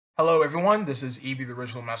Hello everyone, this is Evie the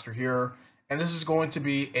Original Master here, and this is going to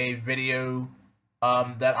be a video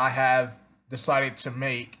that I have decided to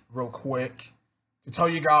make real quick to tell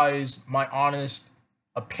you guys my honest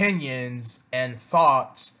opinions and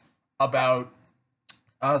thoughts about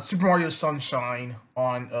Super Mario Sunshine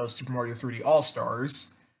on Super Mario 3D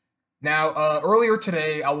All-Stars. Now, earlier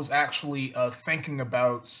today, I was actually thinking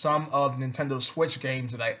about some of Nintendo Switch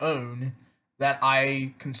games that I own that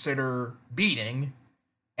I consider beating.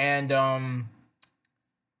 And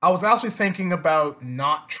I was actually thinking about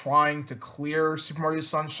not trying to clear Super Mario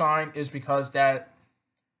Sunshine is because that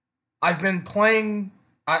I've been playing.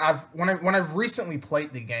 When I've recently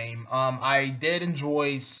played the game, I did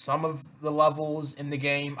enjoy some of the levels in the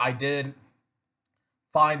game. I did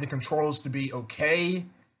find the controls to be okay,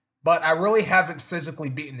 but I really haven't physically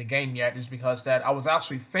beaten the game yet. Is because that I was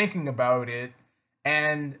actually thinking about it,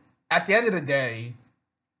 and at the end of the day,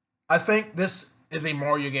 I think this is a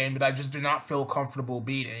Mario game that I just do not feel comfortable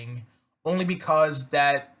beating, only because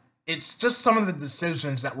that it's just some of the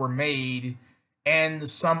decisions that were made and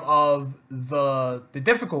some of the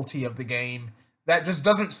difficulty of the game that just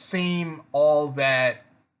doesn't seem all that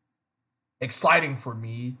exciting for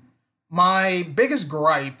me. My biggest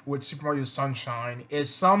gripe with Super Mario Sunshine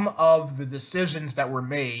is some of the decisions that were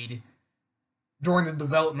made during the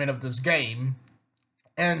development of this game,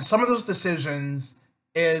 and some of those decisions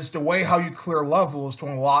is the way how you clear levels to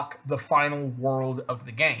unlock the final world of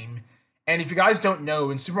the game. And if you guys don't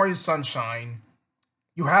know, in Super Mario Sunshine,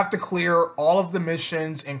 you have to clear all of the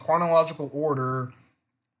missions in chronological order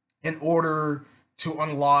in order to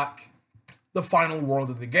unlock the final world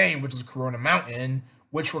of the game, which is Corona Mountain,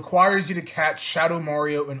 which requires you to catch Shadow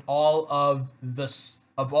Mario in all of the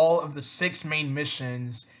six main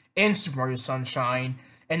missions in Super Mario Sunshine.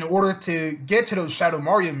 In order to get to those Shadow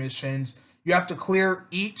Mario missions, you have to clear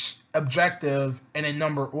each objective in a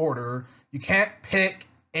number order. You can't pick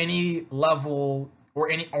any level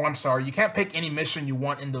you can't pick any mission you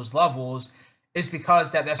want in those levels. It's because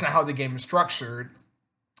that's not how the game is structured.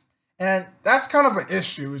 And that's kind of an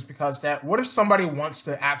issue, is because that what if somebody wants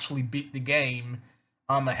to actually beat the game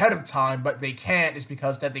ahead of time, but they can't, is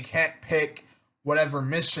because that they can't pick whatever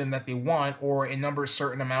mission that they want or a number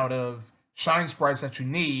certain amount of shine sprites that you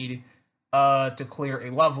need to clear a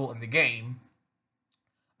level in the game.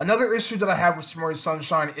 Another issue that I have with Super Mario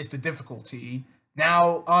Sunshine is the difficulty.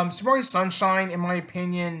 Now, Super Mario Sunshine, in my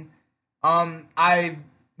opinion,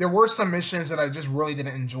 there were some missions that I just really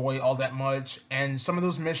didn't enjoy all that much, and some of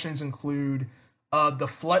those missions include the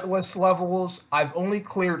Fletless levels. I've only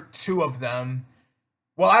cleared two of them.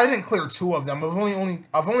 Well, I didn't clear two of them.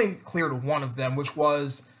 I've only cleared one of them, which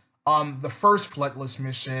was the first Fletless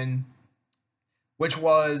mission, which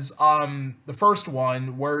was the first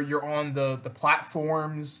one where you're on the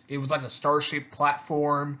platforms. It was like a star-shaped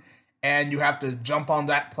platform, and you have to jump on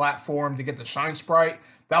that platform to get the shine sprite.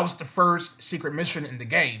 That was the first secret mission in the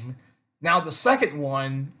game. Now, the second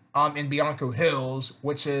one in Bianco Hills,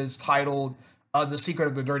 which is titled The Secret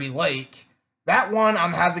of the Dirty Lake, that one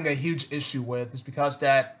I'm having a huge issue with, is because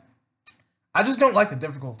that I just don't like the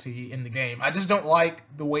difficulty in the game. I just don't like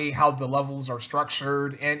the way how the levels are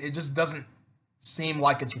structured, and it just doesn't seem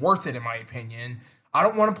like it's worth it, in my opinion. I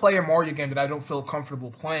don't want to play a Mario game that I don't feel comfortable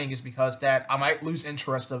playing, is because that I might lose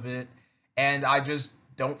interest of it, and I just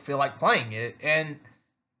don't feel like playing it. And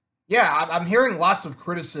yeah, I'm hearing lots of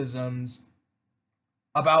criticisms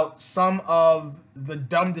about some of the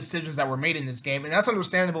dumb decisions that were made in this game, and that's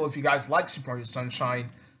understandable if you guys like Super Mario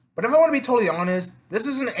Sunshine. But if I want to be totally honest, this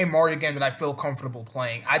isn't a Mario game that I feel comfortable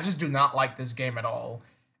playing. I just do not like this game at all.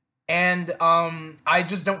 And I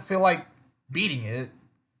just don't feel like beating it.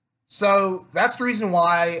 So that's the reason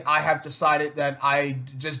why I have decided that I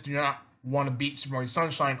just do not want to beat Super Mario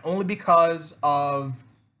Sunshine, only because of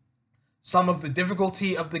some of the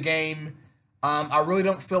difficulty of the game. I really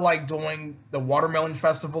don't feel like doing the Watermelon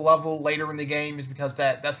Festival level later in the game, is because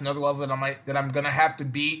that's another level that I'm gonna have to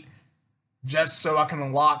beat just so I can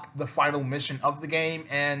unlock the final mission of the game.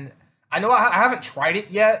 And I know I haven't tried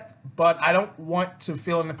it yet, but I don't want to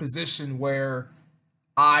feel in a position where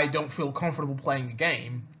I don't feel comfortable playing the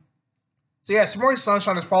game. So yeah, Super Mario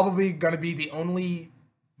Sunshine is probably going to be the only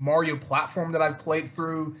Mario platform that I've played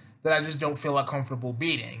through that I just don't feel like comfortable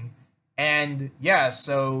beating. And yeah,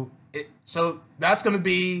 so that's going to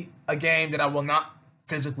be a game that I will not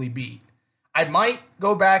physically beat. I might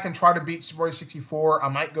go back and try to beat Super Mario 64. I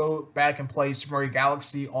might go back and play Super Mario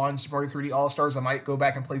Galaxy on Super Mario 3D All-Stars. I might go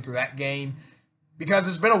back and play through that game, because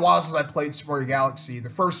it's been a while since I played Super Mario Galaxy, the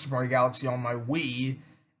first Super Mario Galaxy on my Wii,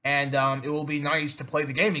 and it will be nice to play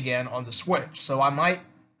the game again on the Switch. So I might,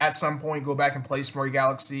 at some point, go back and play Super Mario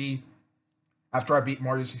Galaxy after I beat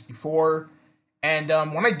Mario 64. And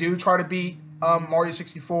when I do try to beat Mario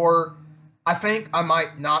 64, I think I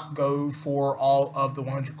might not go for all of the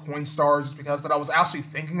 100 coin stars because that I was actually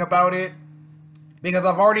thinking about it because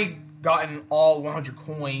I've already gotten all 100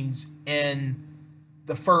 coins in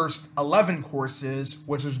the first 11 courses,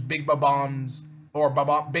 which is Big Bob-omb's or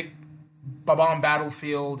Big Bob-omb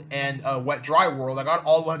Battlefield and Wet Dry World. I got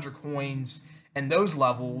all 100 coins in those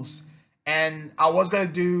levels, and I was gonna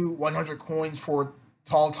do 100 coins for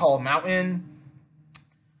Tall Mountain,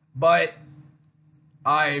 but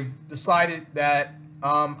I've decided that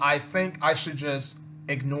I think I should just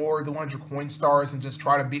ignore the 100 coin stars and just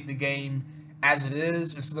try to beat the game as it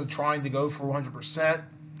is instead of trying to go for 100%.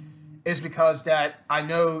 Is because that I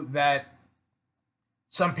know that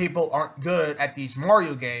some people aren't good at these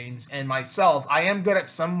Mario games, and myself, I am good at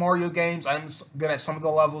some Mario games. I'm good at some of the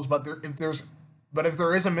levels, but if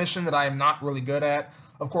there is a mission that I am not really good at,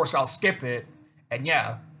 of course I'll skip it. And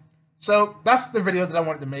yeah, so that's the video that I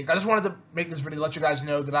wanted to make. I just wanted to make this video to let you guys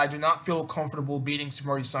know that I do not feel comfortable beating Super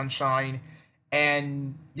Mario Sunshine.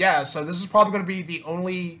 And yeah, so this is probably going to be the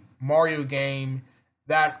only Mario game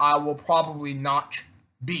that I will probably not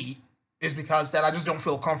beat, is because that I just don't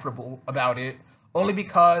feel comfortable about it, only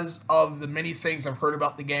because of the many things I've heard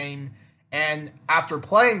about the game, and after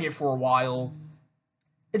playing it for a while,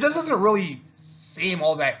 it just doesn't really seem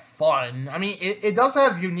all that fun. I mean, it does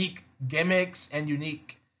have unique gimmicks and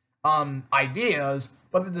unique ideas,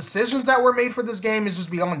 but the decisions that were made for this game is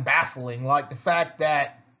just beyond baffling. Like the fact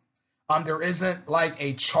that there isn't like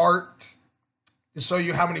a chart to show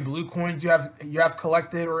you how many blue coins you have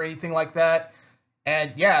collected or anything like that.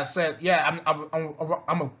 And yeah, so yeah,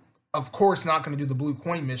 I'm of course not going to do the blue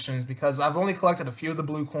coin missions because I've only collected a few of the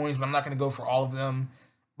blue coins, but I'm not going to go for all of them.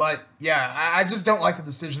 But yeah, I just don't like the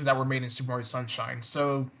decisions that were made in Super Mario Sunshine.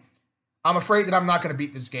 So I'm afraid that I'm not going to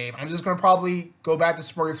beat this game. I'm just going to probably go back to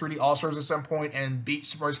Super Mario 3D All-Stars at some point and beat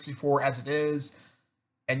Super Mario 64 as it is.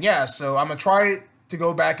 And yeah, so I'm going to try to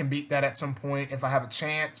go back and beat that at some point if I have a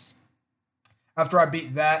chance. After I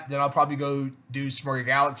beat that, then I'll probably go do Super Mario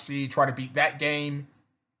Galaxy, try to beat that game,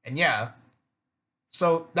 and yeah.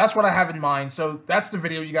 So that's what I have in mind. So that's the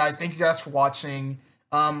video, you guys. Thank you guys for watching.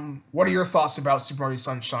 What are your thoughts about Super Mario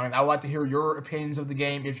Sunshine? I would like to hear your opinions of the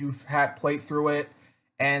game if you've had played through it.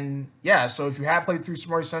 And yeah, so if you have played through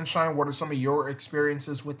Super Mario Sunshine, what are some of your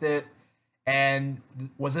experiences with it? And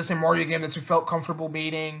was this a Mario game that you felt comfortable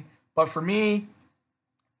beating? But for me,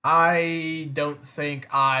 I don't think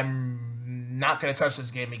I'm not gonna touch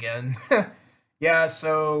this game again. Yeah,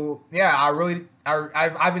 so yeah,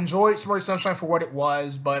 I've enjoyed Super Mario Sunshine for what it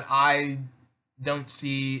was, but I don't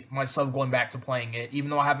see myself going back to playing it, even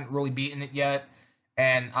though I haven't really beaten it yet,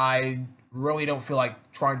 and I really don't feel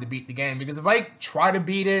like trying to beat the game because if I try to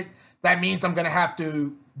beat it, that means I'm gonna have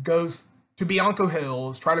to go to Bianco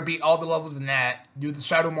Hills, try to beat all the levels in that, do the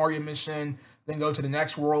Shadow Mario mission, then go to the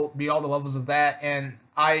next world, beat all the levels of that, and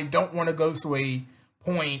I don't want to go to a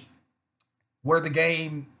point where the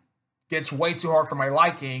game gets way too hard for my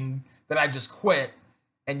liking that I just quit.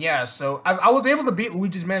 And yeah, so I was able to beat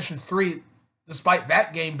Luigi's Mansion 3 despite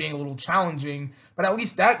that game being a little challenging, but at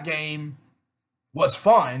least that game was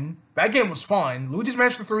fun. That game was fun. Luigi's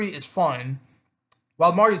Mansion 3 is fun.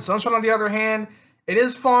 While Mario Sunshine, on the other hand, it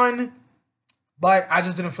is fun, but I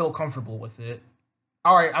just didn't feel comfortable with it.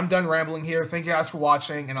 Alright, I'm done rambling here. Thank you guys for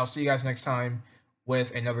watching, and I'll see you guys next time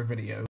with another video.